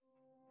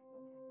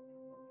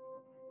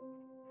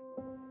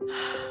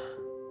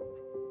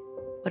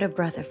What a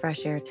breath of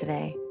fresh air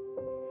today.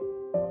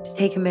 To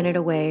take a minute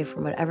away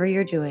from whatever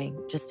you're doing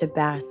just to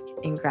bask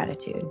in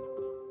gratitude.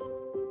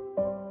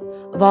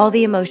 Of all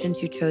the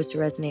emotions you chose to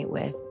resonate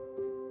with,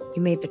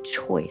 you made the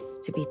choice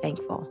to be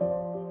thankful.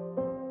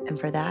 And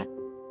for that,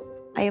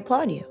 I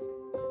applaud you.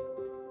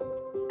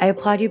 I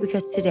applaud you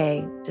because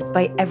today,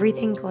 despite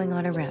everything going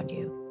on around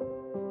you,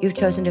 you've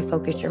chosen to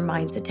focus your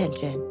mind's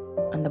attention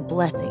on the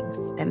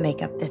blessings that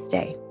make up this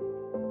day.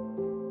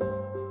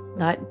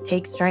 That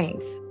takes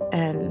strength,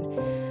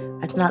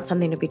 and that's not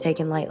something to be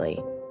taken lightly.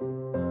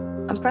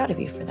 I'm proud of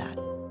you for that.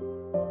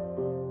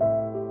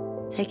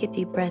 Take a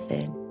deep breath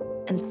in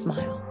and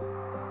smile.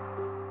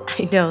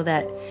 I know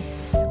that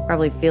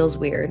probably feels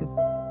weird,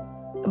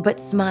 but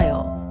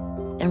smile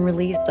and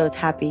release those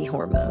happy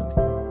hormones.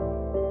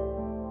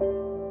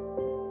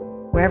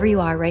 Wherever you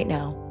are right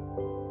now,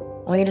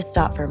 I want you to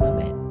stop for a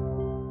moment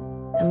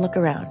and look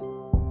around.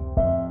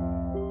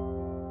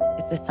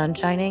 Is the sun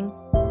shining?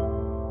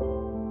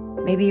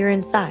 Maybe you're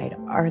inside.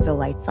 Are the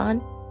lights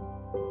on?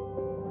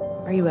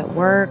 Are you at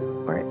work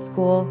or at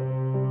school?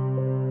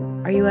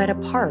 Are you at a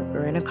park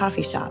or in a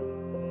coffee shop?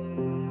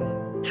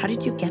 How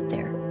did you get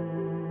there?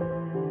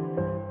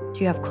 Do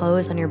you have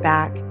clothes on your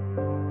back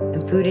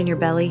and food in your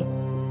belly?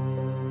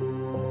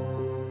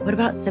 What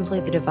about simply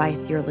the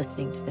device you're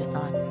listening to this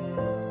on?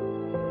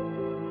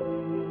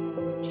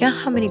 Do you know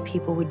how many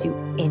people would do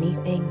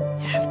anything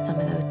to have some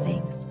of those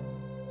things?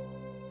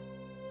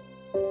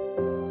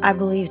 I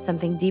believe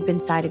something deep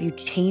inside of you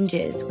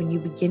changes when you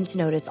begin to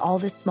notice all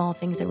the small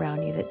things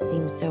around you that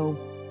seem so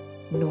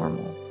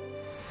normal.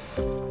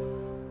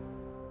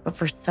 But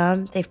for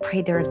some, they've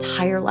prayed their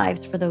entire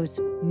lives for those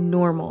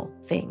normal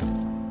things.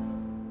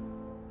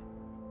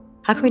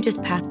 How can we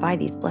just pass by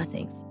these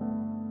blessings?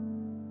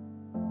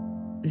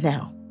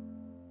 Now,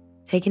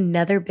 take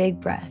another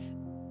big breath.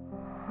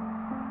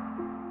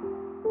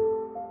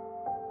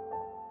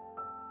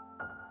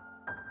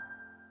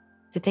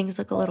 Do things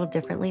look a little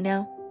differently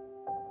now?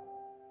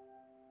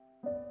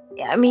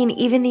 I mean,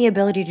 even the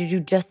ability to do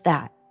just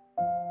that,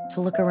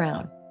 to look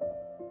around,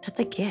 that's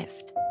a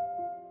gift.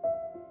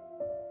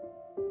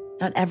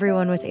 Not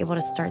everyone was able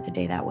to start the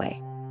day that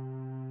way.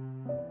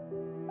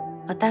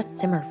 Let that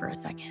simmer for a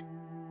second.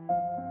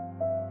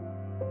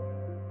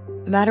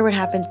 No matter what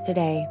happens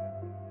today,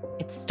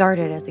 it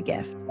started as a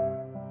gift.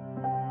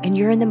 And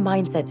you're in the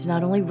mindset to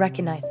not only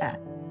recognize that,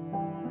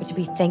 but to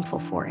be thankful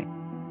for it.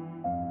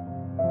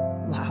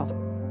 Wow.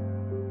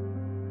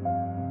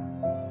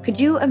 Could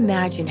you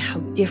imagine how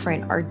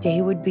different our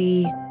day would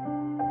be,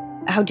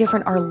 how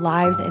different our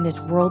lives in this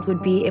world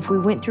would be if we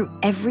went through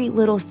every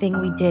little thing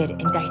we did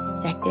and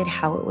dissected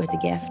how it was a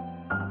gift?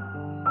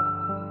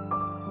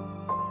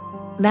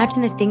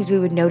 Imagine the things we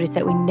would notice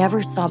that we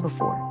never saw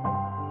before,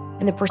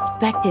 and the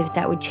perspectives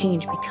that would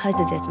change because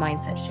of this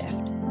mindset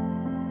shift.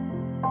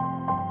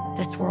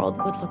 This world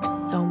would look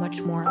so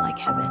much more like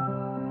heaven.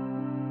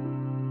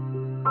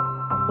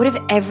 What if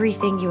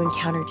everything you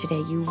encountered today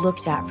you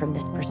looked at from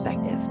this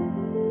perspective?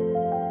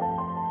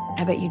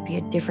 I bet you'd be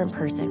a different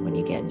person when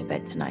you get into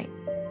bed tonight.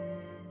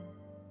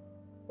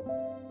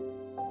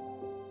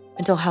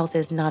 Mental health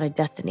is not a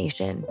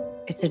destination,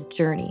 it's a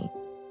journey.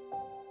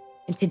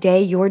 And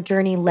today, your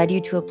journey led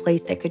you to a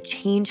place that could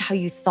change how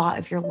you thought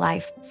of your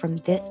life from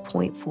this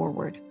point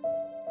forward.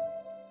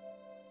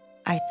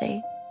 I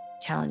say,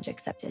 challenge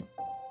accepted.